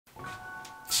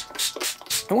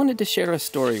I wanted to share a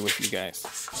story with you guys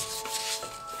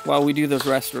while we do the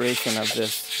restoration of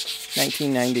this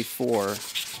 1994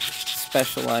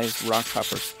 Specialized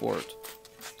RockHopper Sport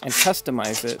and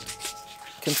customize it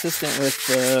consistent with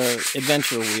the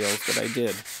adventure wheels that I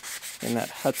did in that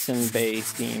Hudson Bay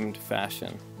themed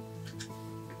fashion.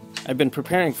 I've been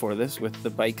preparing for this with the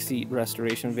bike seat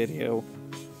restoration video,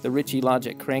 the Ritchie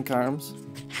Logic crank arms,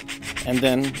 and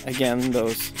then again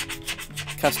those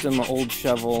custom old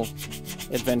shovel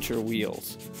adventure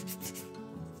wheels.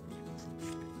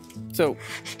 So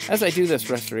as I do this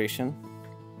restoration,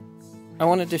 I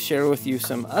wanted to share with you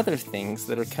some other things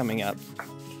that are coming up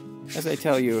as I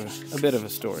tell you a bit of a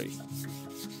story.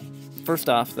 First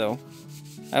off though,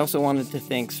 I also wanted to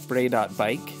thank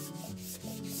spray.bike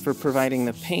for providing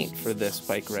the paint for this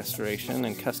bike restoration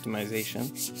and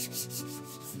customization.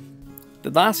 The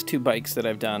last two bikes that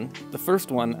I've done, the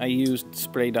first one I used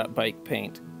spray.bike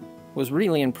paint, was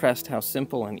really impressed how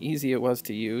simple and easy it was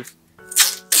to use.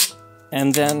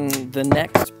 And then the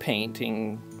next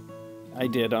painting I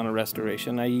did on a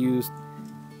restoration, I used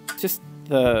just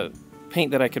the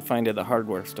paint that I could find at the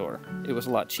hardware store. It was a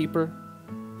lot cheaper,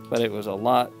 but it was a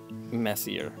lot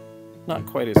messier. Not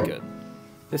quite as good.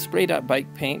 The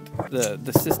spray.bike paint,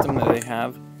 the system that they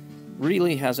have,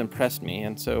 really has impressed me,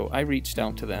 and so I reached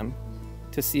out to them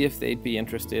to see if they'd be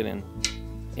interested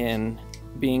in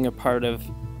being a part of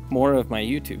more of my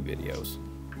YouTube videos.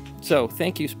 So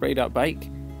thank you spray.bike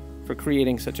for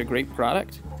creating such a great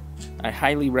product. I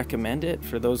highly recommend it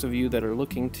for those of you that are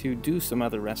looking to do some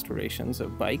other restorations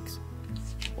of bikes,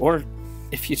 or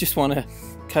if you just want to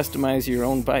customize your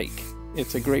own bike.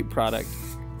 It's a great product.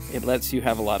 It lets you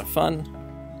have a lot of fun.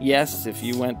 Yes, if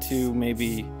you went to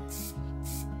maybe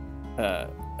a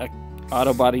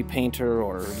auto body painter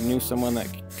or knew someone that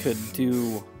could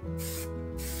do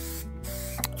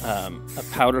a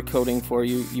powder coating for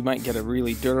you, you might get a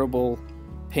really durable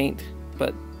paint,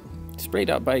 but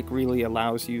spray.bike really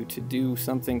allows you to do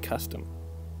something custom,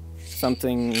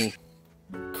 something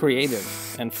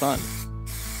creative and fun.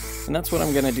 And that's what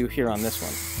I'm going to do here on this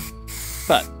one.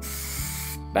 But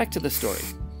back to the story.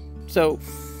 So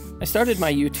I started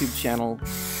my YouTube channel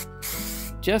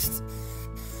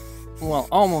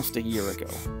almost a year ago.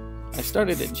 I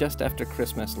started it just after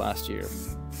Christmas last year.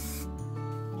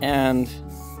 And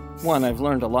I've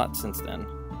learned a lot since then.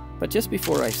 But just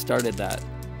before I started that,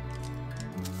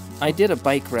 I did a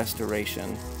bike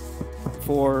restoration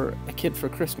for a kid for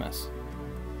Christmas.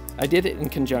 I did it in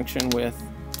conjunction with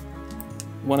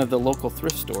one of the local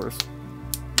thrift stores,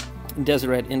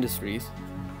 Deseret Industries,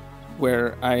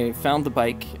 where I found the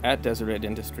bike at Deseret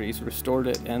Industries, restored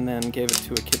it, and then gave it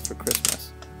to a kid for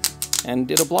Christmas, and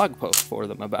did a blog post for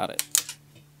them about it.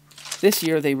 This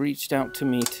year they reached out to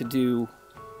me to do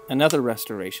another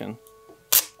restoration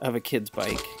of a kid's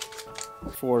bike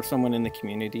for someone in the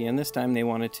community, and this time they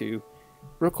wanted to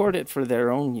record it for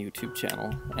their own YouTube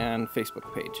channel and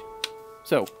Facebook page.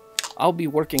 So I'll be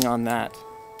working on that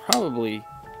probably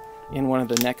in one of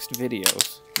the next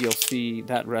videos. You'll see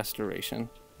that restoration.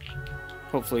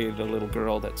 Hopefully the little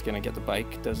girl that's going to get the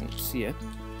bike doesn't see it.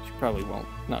 She probably won't.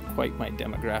 Not quite my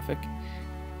demographic.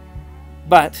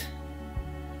 But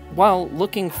while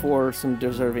looking for some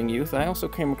deserving youth, I also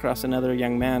came across another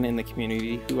young man in the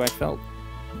community who I felt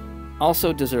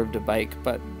also deserved a bike,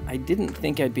 but I didn't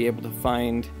think I'd be able to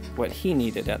find what he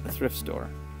needed at the thrift store.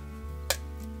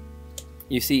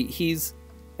 You see, he's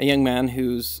a young man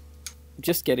who's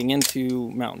just getting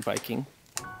into mountain biking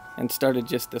and started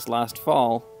just this last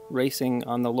fall racing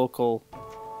on the local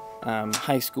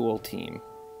high school team.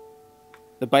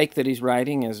 The bike that he's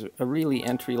riding is a really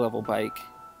entry-level bike,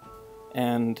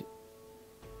 and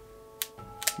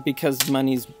because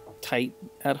money's tight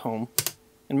at home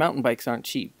and mountain bikes aren't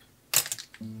cheap,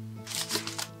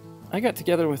 I got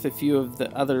together with a few of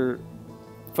the other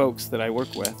folks that I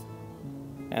work with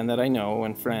and that I know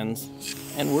and friends,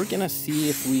 and we're gonna see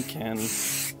if we can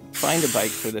find a bike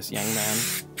for this young man,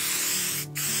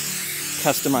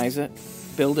 customize it,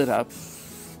 build it up,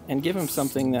 and give him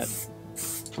something that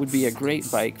would be a great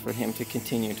bike for him to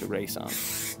continue to race on.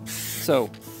 So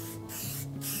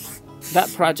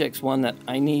that project's one that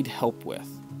I need help with.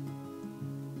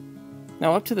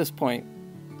 Now up to this point,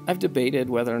 I've debated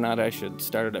whether or not I should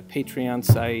start a Patreon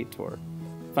site or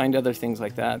find other things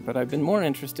like that, but I've been more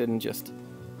interested in just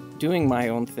doing my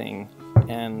own thing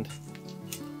and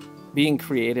being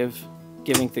creative,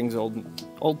 giving things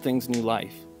old things new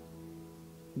life.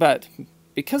 But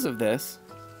because of this,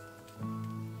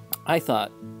 I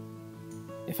thought,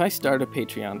 if I start a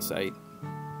Patreon site,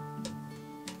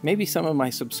 maybe some of my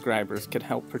subscribers could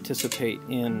help participate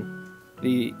in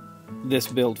this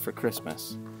build for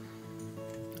Christmas.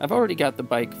 I've already got the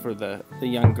bike for the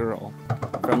young girl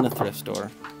from the thrift store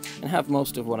and have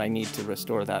most of what I need to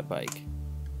restore that bike.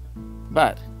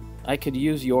 But I could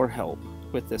use your help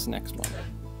with this next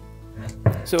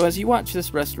one. So as you watch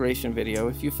this restoration video,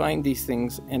 if you find these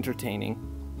things entertaining,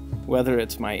 whether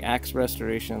it's my axe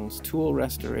restorations, tool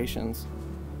restorations,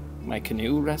 my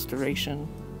canoe restoration,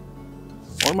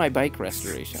 or my bike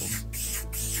restorations,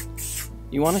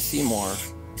 you want to see more,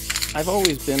 I've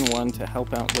always been one to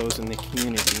help out those in the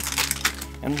community,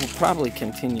 and will probably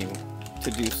continue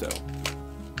to do so.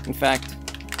 In fact,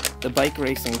 the bike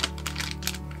racing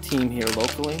team here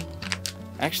locally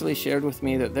actually shared with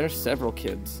me that there's several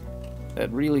kids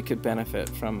that really could benefit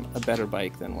from a better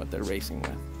bike than what they're racing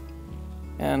with.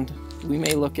 And we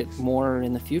may look at more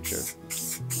in the future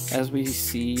as we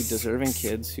see deserving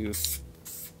kids who've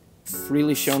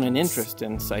really shown an interest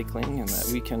in cycling and that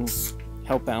we can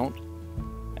help out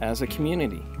as a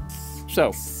community.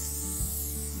 So,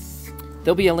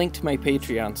 there'll be a link to my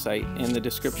Patreon site in the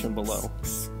description below.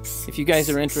 If you guys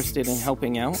are interested in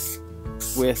helping out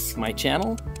with my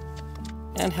channel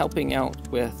and helping out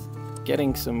with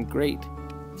getting some great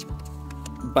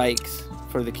bikes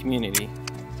for the community,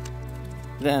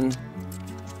 then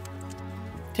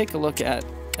take a look at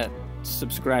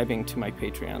subscribing to my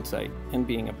Patreon site and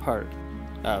being a part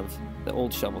of the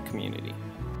Old Shovel community.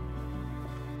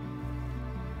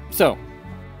 So,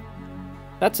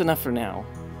 that's enough for now.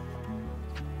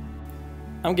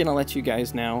 I'm gonna let you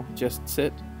guys now just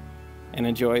sit and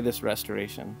enjoy this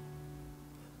restoration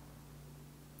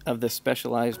of this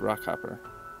Specialized RockHopper.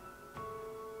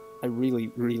 I really,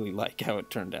 really like how it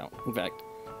turned out. In fact,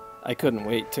 I couldn't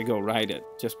wait to go ride it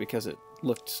just because it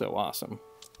looked so awesome.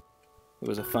 It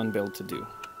was a fun build to do.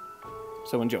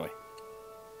 So enjoy.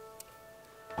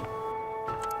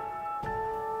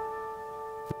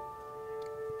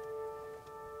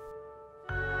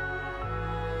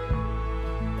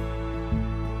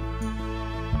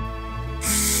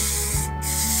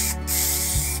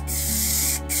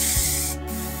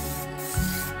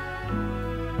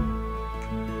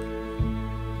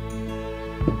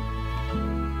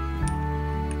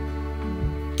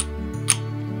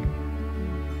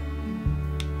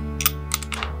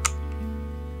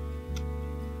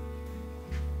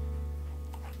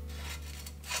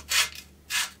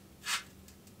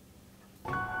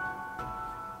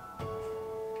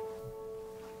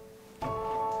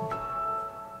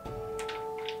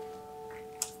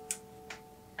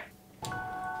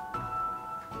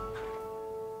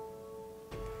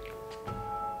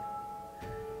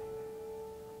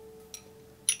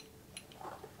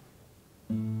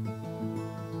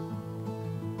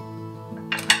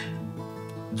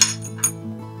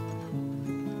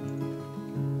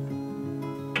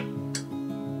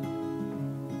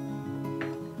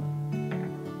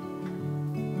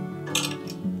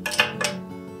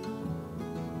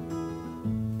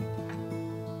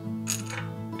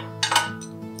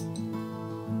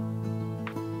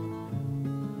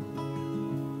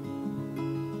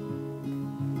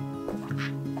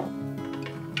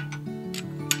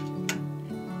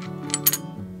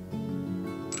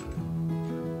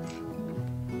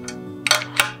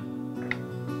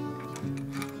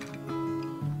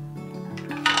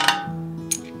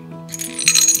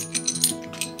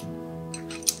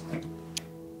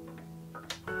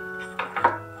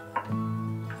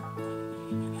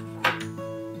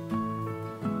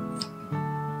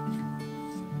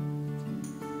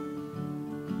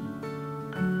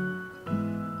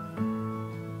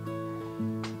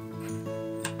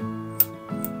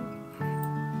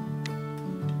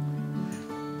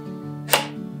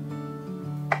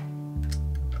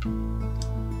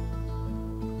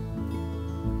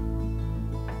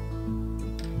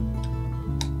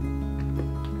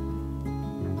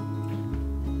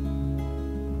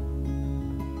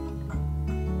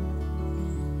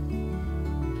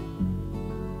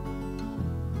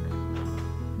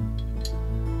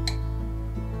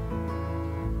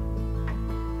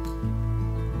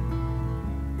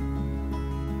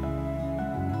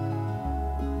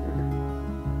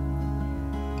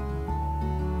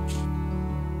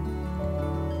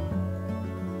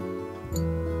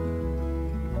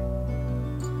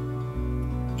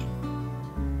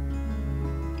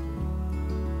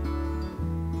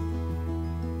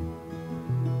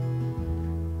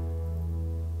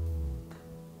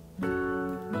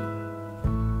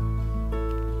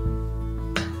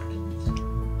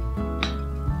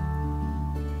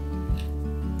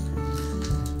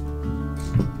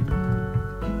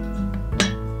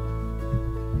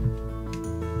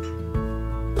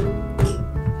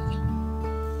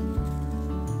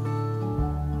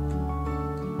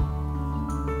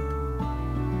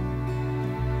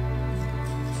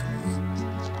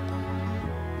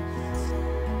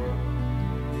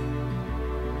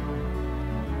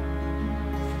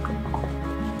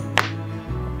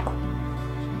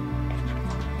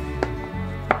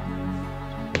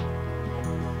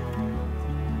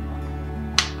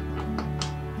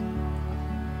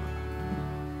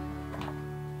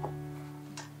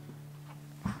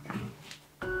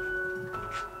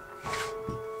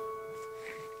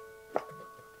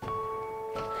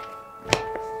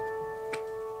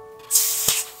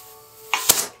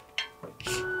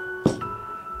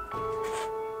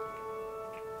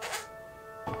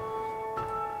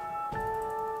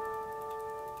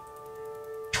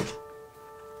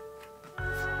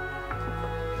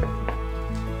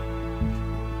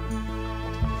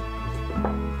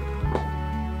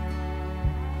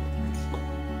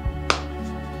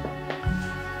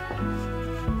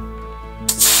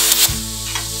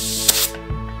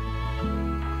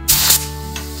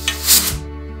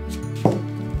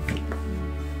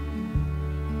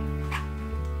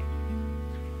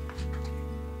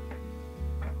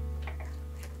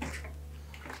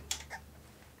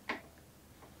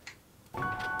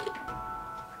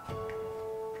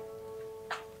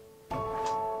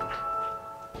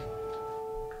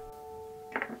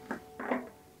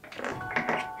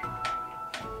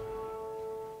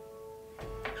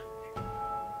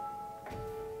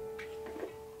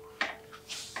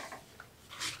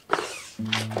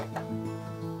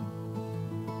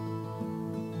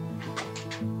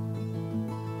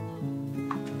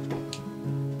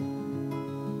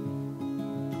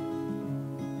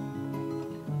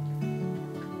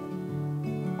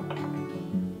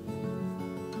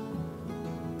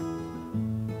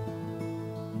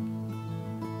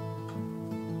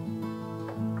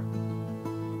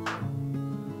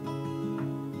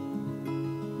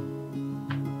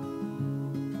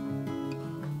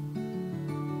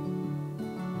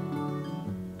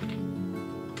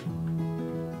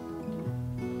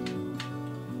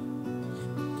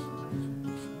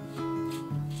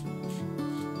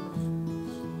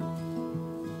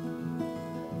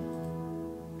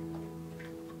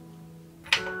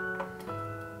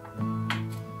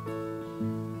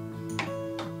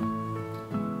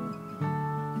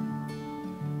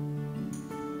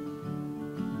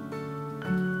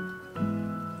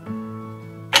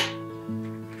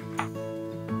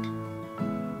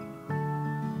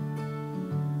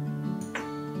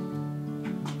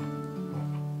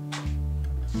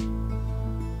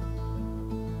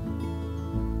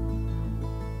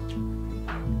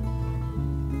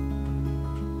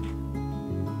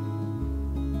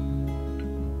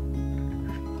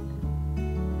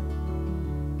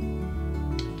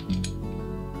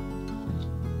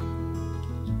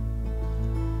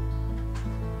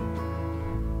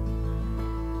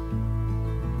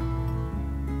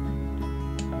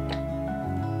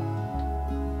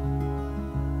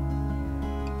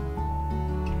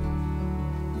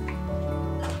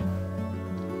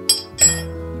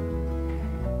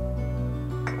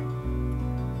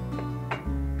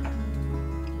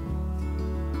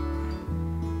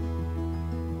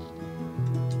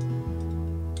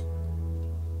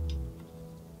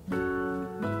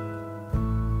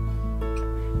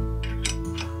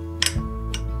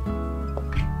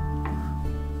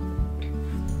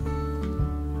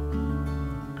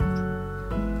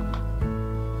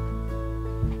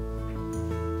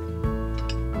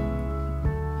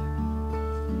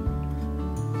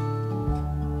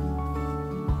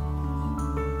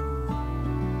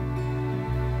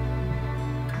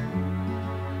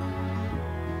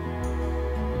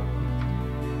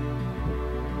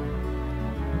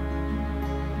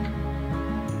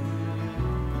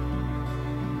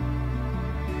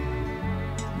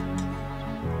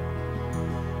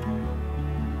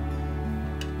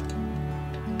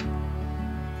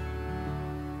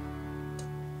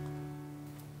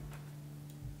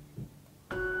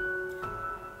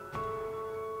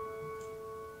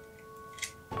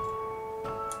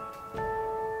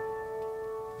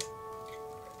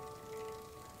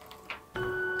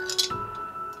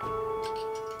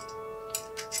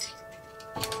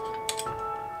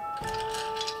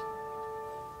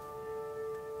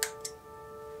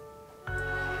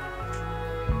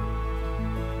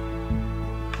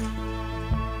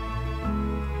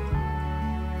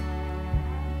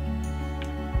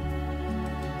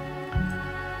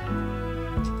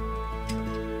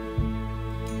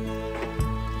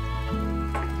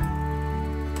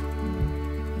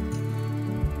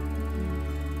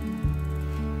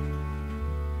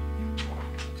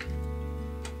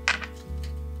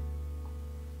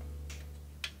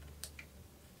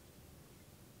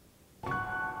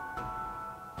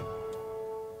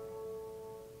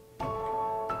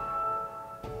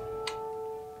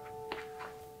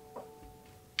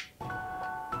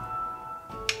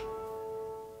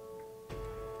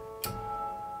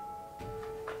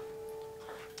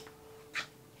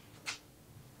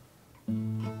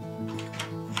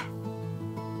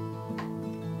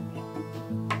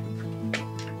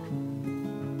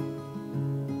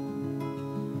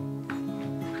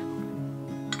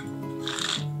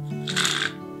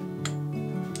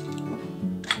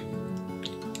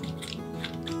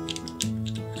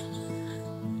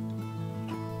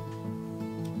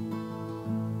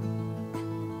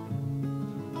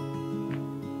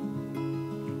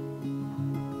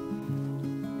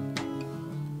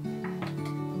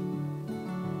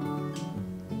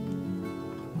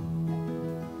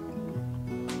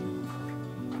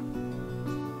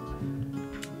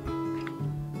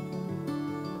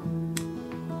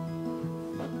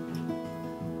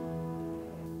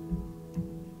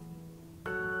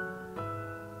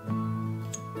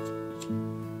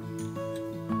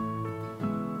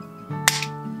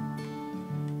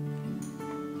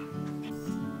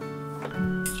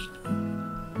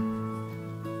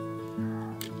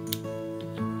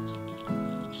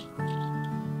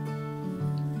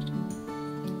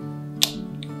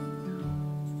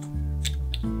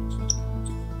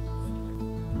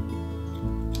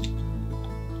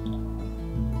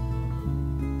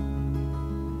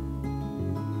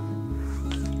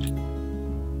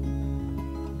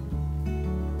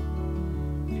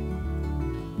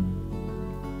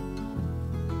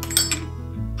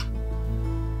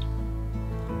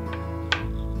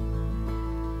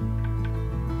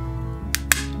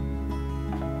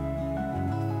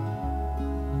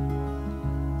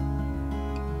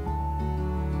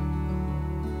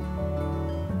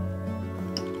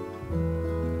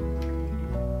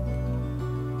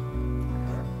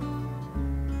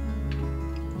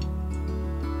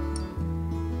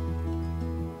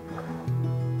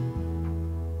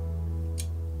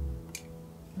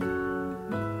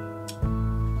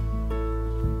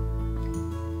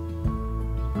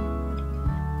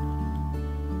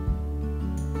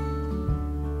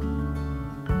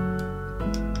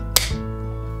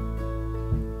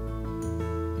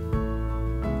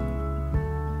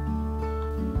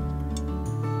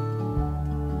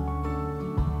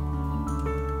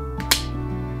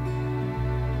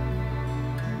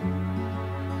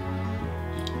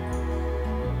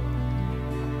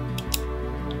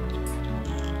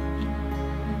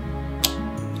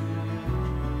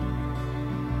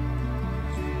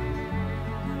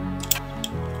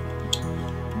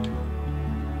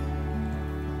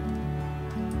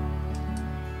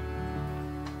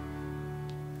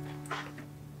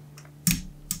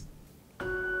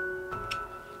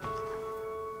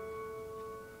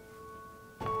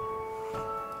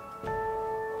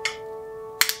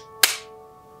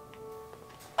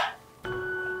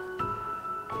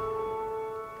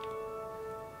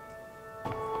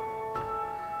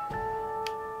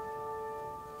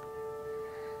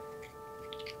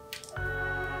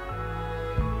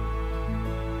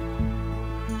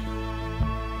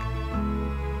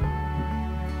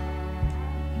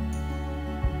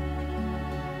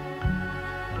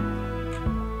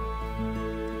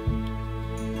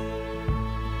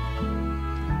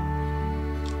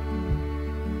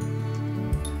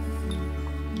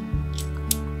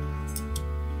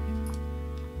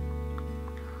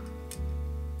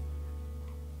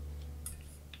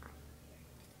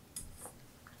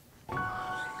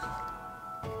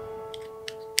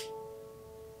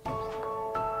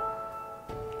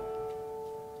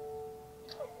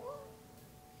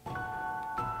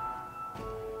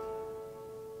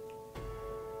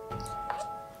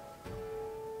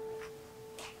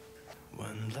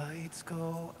 lights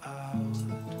go out.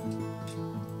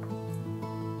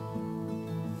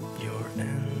 You're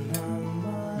in my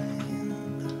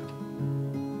mind.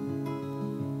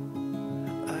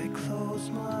 I close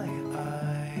my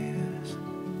eyes,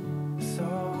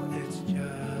 so it's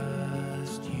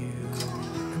just you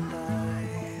and I.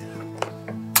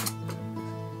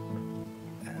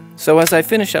 So as I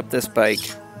finish up this bike,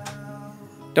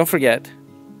 don't forget,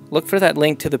 look for that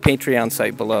link to the Patreon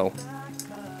site below,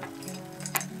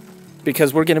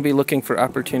 because we're going to be looking for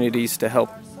opportunities to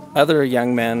help other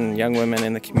young men and young women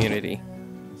in the community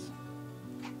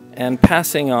and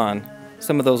passing on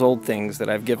some of those old things that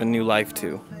I've given new life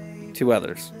to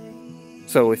others.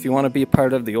 So if you want to be a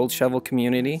part of the Old Shovel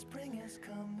community,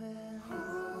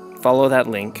 follow that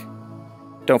link.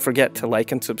 Don't forget to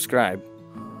like and subscribe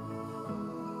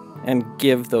and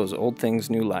give those old things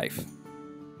new life.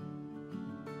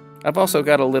 I've also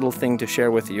got a little thing to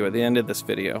share with you at the end of this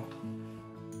video.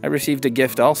 I received a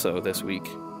gift also this week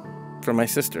from my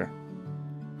sister.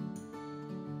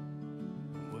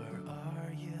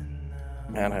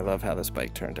 Man, I love how this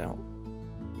bike turned out.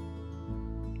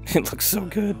 It looks so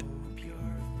good.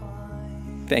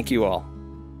 Thank you all.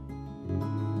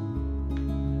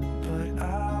 But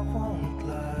I won't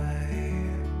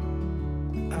lie,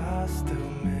 I still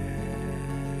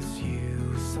miss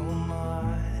you so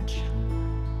much.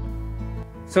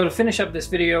 So to finish up this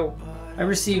video, I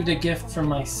received a gift from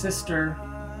my sister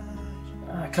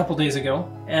a couple days ago,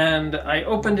 and I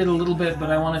opened it a little bit, but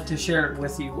I wanted to share it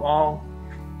with you all.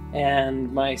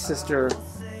 And my sister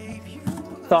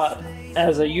thought,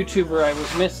 as a YouTuber, I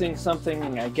was missing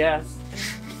something, I guess,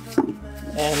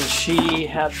 and she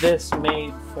had this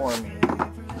made for me. I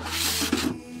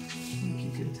think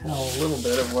you can tell a little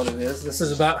bit of what it is. This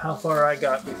is about how far I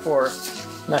got before,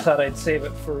 and I thought I'd save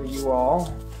it for you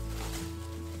all.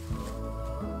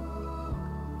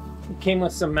 It came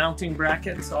with some mounting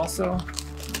brackets also.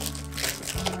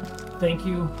 Thank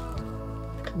you,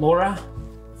 Laura,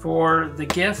 for the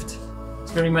gift.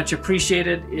 It's very much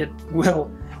appreciated. It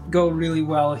will go really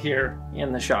well here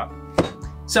in the shop.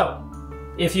 So,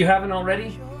 if you haven't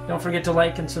already, don't forget to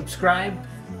like and subscribe.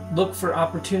 Look for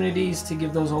opportunities to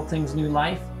give those old things new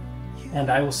life. And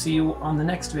I will see you on the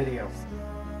next video.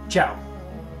 Ciao.